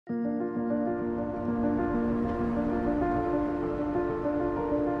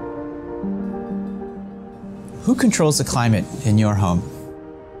Who controls the climate in your home?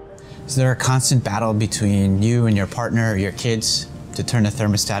 Is there a constant battle between you and your partner or your kids to turn the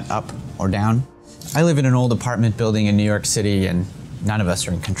thermostat up or down? I live in an old apartment building in New York City and none of us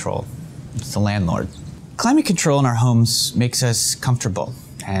are in control. It's the landlord. Climate control in our homes makes us comfortable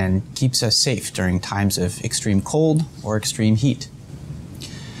and keeps us safe during times of extreme cold or extreme heat.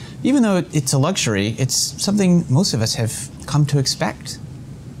 Even though it's a luxury, it's something most of us have come to expect.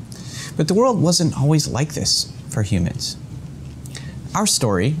 But the world wasn't always like this for humans. Our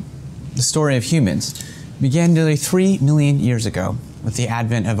story, the story of humans, began nearly 3 million years ago with the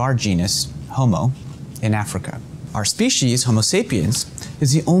advent of our genus, Homo, in Africa. Our species, Homo sapiens,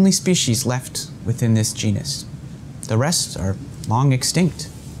 is the only species left within this genus. The rest are long extinct.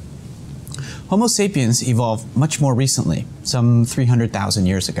 Homo sapiens evolved much more recently, some 300,000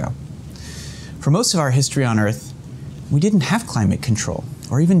 years ago. For most of our history on Earth, we didn't have climate control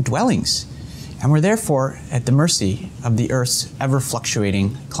or even dwellings, and were therefore at the mercy of the Earth's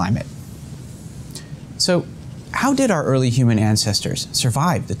ever-fluctuating climate. So, how did our early human ancestors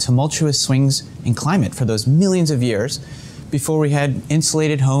survive the tumultuous swings in climate for those millions of years before we had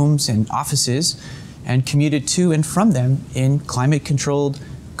insulated homes and offices and commuted to and from them in climate-controlled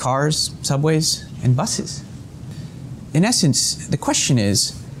cars, subways, and buses? In essence, the question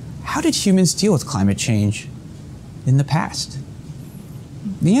is, how did humans deal with climate change in the past?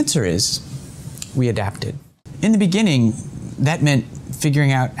 The answer is, we adapted. In the beginning, that meant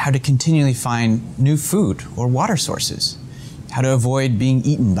figuring out how to continually find new food or water sources, how to avoid being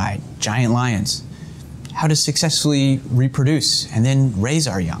eaten by giant lions, how to successfully reproduce and then raise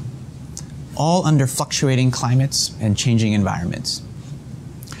our young, all under fluctuating climates and changing environments.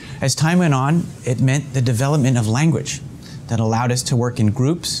 As time went on, it meant the development of language that allowed us to work in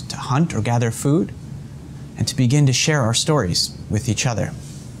groups to hunt or gather food and to begin to share our stories with each other.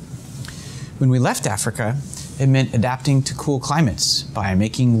 When we left Africa, it meant adapting to cool climates by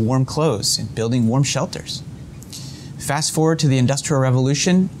making warm clothes and building warm shelters. Fast forward to the Industrial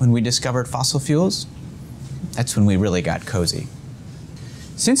Revolution, when we discovered fossil fuels, that's when we really got cozy.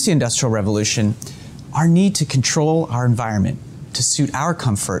 Since the Industrial Revolution, our need to control our environment to suit our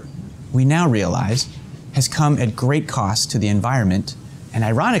comfort, we now realize, has come at great cost to the environment and,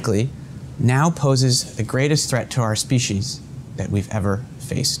 ironically, now poses the greatest threat to our species that we've ever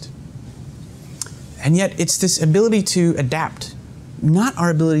faced. And yet, it's this ability to adapt, not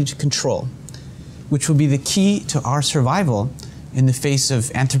our ability to control, which will be the key to our survival in the face of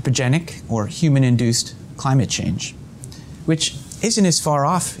anthropogenic or human-induced climate change, which isn't as far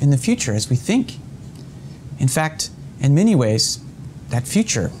off in the future as we think. In fact, in many ways, that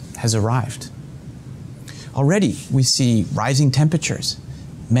future has arrived. Already, we see rising temperatures,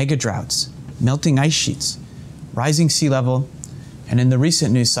 mega droughts, melting ice sheets, rising sea level, and in the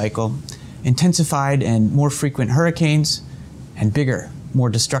recent news cycle, intensified and more frequent hurricanes, and bigger, more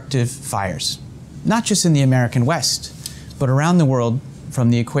destructive fires. Not just in the American West, but around the world from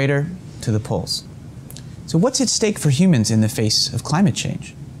the equator to the poles. So what's at stake for humans in the face of climate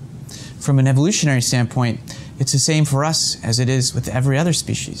change? From an evolutionary standpoint, it's the same for us as it is with every other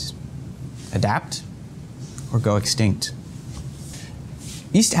species. Adapt or go extinct.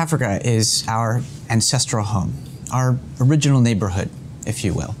 East Africa is our ancestral home, our original neighborhood, if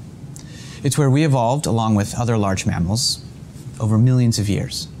you will. It's where we evolved along with other large mammals over millions of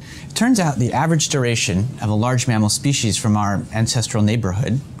years. It turns out the average duration of a large mammal species from our ancestral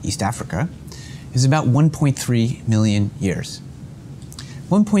neighborhood, East Africa, is about 1.3 million years.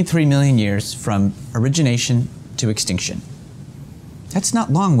 1.3 million years from origination to extinction. That's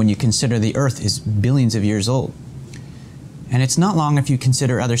not long when you consider the Earth is billions of years old. And it's not long if you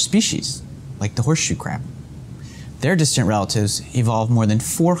consider other species, like the horseshoe crab. Their distant relatives evolved more than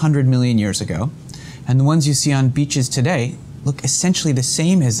 400 million years ago, and the ones you see on beaches today look essentially the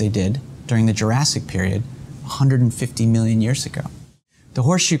same as they did during the Jurassic period 150 million years ago. The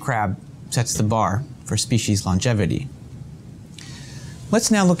horseshoe crab sets the bar for species longevity. Let's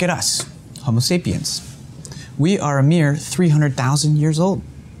now look at us, Homo sapiens. We are a mere 300,000 years old.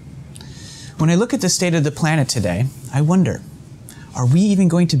 When I look at the state of the planet today, I wonder, are we even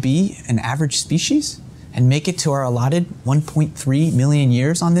going to be an average species and make it to our allotted 1.3 million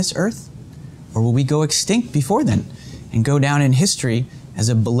years on this Earth? Or will we go extinct before then and go down in history as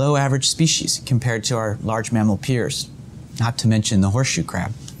a below average species compared to our large mammal peers, not to mention the horseshoe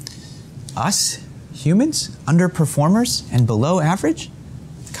crab? Us, humans, underperformers and below average?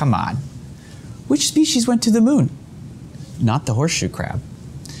 Come on. Which species went to the moon? Not the horseshoe crab.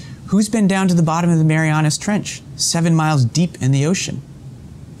 Who's been down to the bottom of the Marianas Trench, 7 miles deep in the ocean?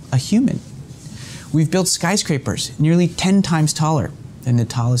 A human. We've built skyscrapers nearly 10 times taller than the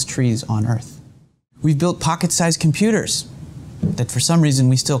tallest trees on Earth. We've built pocket-sized computers that for some reason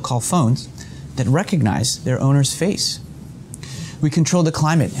we still call phones that recognize their owner's face. We control the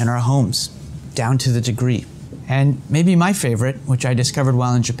climate in our homes down to the degree. And maybe my favorite, which I discovered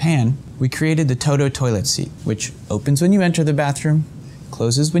while in Japan, we created the Toto toilet seat, which opens when you enter the bathroom,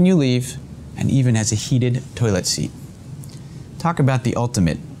 closes when you leave, and even has a heated toilet seat. Talk about the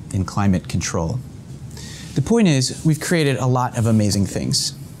ultimate in climate control. The point is, we've created a lot of amazing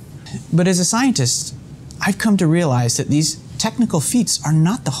things. But as a scientist, I've come to realize that these technical feats are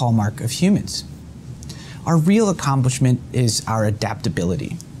not the hallmark of humans. Our real accomplishment is our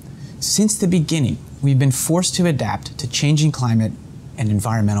adaptability. Since the beginning, we've been forced to adapt to changing climate and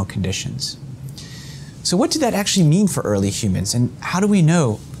environmental conditions. So what did that actually mean for early humans, and how do we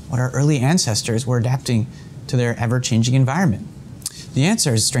know what our early ancestors were adapting to their ever-changing environment? The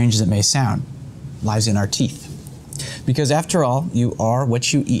answer, as strange as it may sound, lies in our teeth. Because after all, you are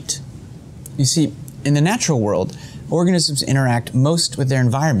what you eat. You see, in the natural world, organisms interact most with their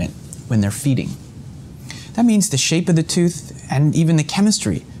environment when they're feeding. That means the shape of the tooth and even the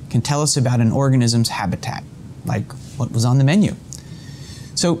chemistry can tell us about an organism's habitat, like what was on the menu.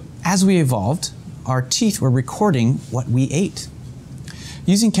 So as we evolved, our teeth were recording what we ate.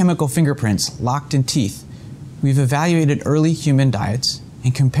 Using chemical fingerprints locked in teeth, we've evaluated early human diets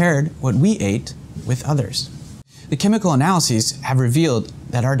and compared what we ate with others. The chemical analyses have revealed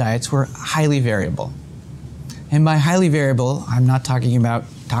that our diets were highly variable. And by highly variable, I'm not talking about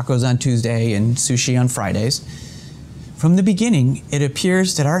tacos on Tuesday and sushi on Fridays. From the beginning, it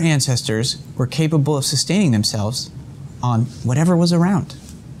appears that our ancestors were capable of sustaining themselves on whatever was around.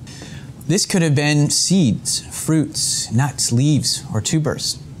 This could have been seeds, fruits, nuts, leaves, or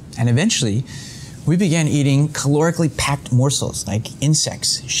tubers. And eventually, we began eating calorically packed morsels like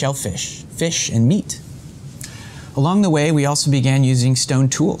insects, shellfish, fish, and meat. Along the way, we also began using stone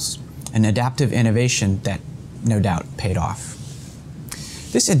tools, an adaptive innovation that no doubt paid off.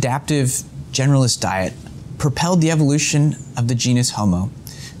 This adaptive generalist diet propelled the evolution of the genus Homo,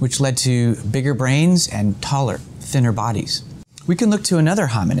 which led to bigger brains and taller, thinner bodies. We can look to another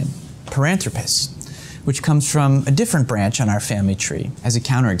hominid, Paranthropus, which comes from a different branch on our family tree, as a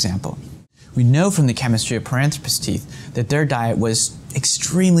counterexample. We know from the chemistry of Paranthropus teeth that their diet was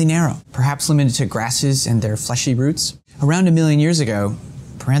extremely narrow, perhaps limited to grasses and their fleshy roots. Around 1 million years ago,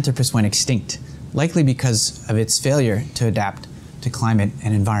 Paranthropus went extinct, likely because of its failure to adapt to climate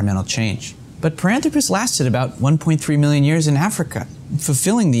and environmental change. But Paranthropus lasted about 1.3 million years in Africa,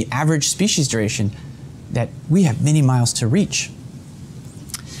 fulfilling the average species duration that we have many miles to reach.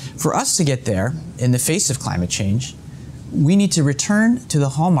 For us to get there, in the face of climate change, we need to return to the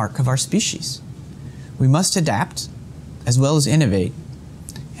hallmark of our species. We must adapt, as well as innovate,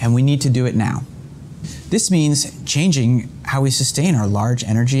 and we need to do it now. This means changing how we sustain our large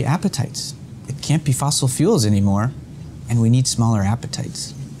energy appetites. It can't be fossil fuels anymore, and we need smaller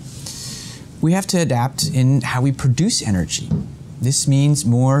appetites. We have to adapt in how we produce energy. This means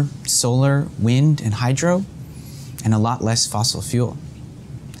more solar, wind, and hydro, and a lot less fossil fuel.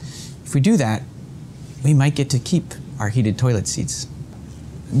 If we do that, we might get to keep our heated toilet seats.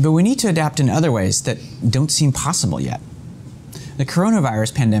 But we need to adapt in other ways that don't seem possible yet. The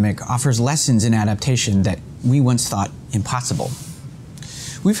coronavirus pandemic offers lessons in adaptation that we once thought impossible.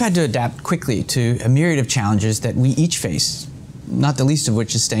 We've had to adapt quickly to a myriad of challenges that we each face, not the least of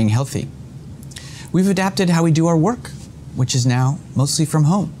which is staying healthy. We've adapted how we do our work, which is now mostly from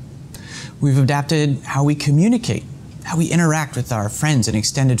home. We've adapted how we communicate, how we interact with our friends and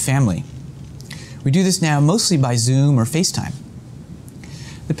extended family. We do this now mostly by Zoom or FaceTime.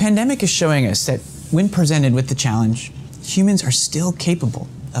 The pandemic is showing us that when presented with the challenge, humans are still capable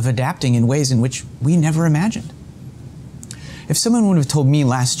of adapting in ways in which we never imagined. If someone would have told me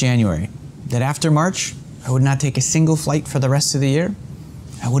last January that after March I would not take a single flight for the rest of the year,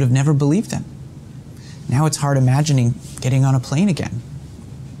 I would have never believed them. Now it's hard imagining getting on a plane again.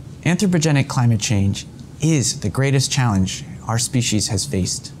 Anthropogenic climate change is the greatest challenge our species has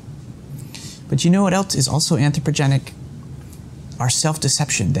faced. But you know what else is also anthropogenic? Our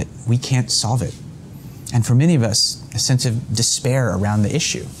self-deception that we can't solve it. And for many of us, a sense of despair around the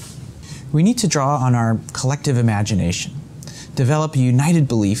issue. We need to draw on our collective imagination, develop a united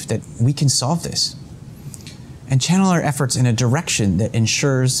belief that we can solve this, and channel our efforts in a direction that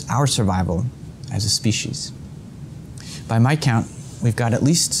ensures our survival as a species. By my count, we've got at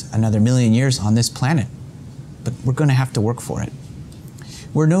least another 1 million years on this planet, but we're going to have to work for it.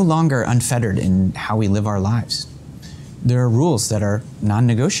 We're no longer unfettered in how we live our lives. There are rules that are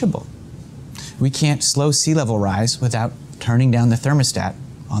non-negotiable. We can't slow sea level rise without turning down the thermostat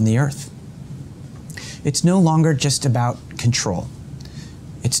on the Earth. It's no longer just about control.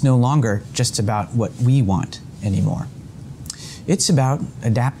 It's no longer just about what we want anymore. It's about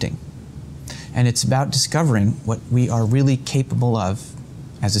adapting. And it's about discovering what we are really capable of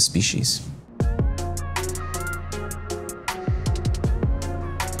as a species.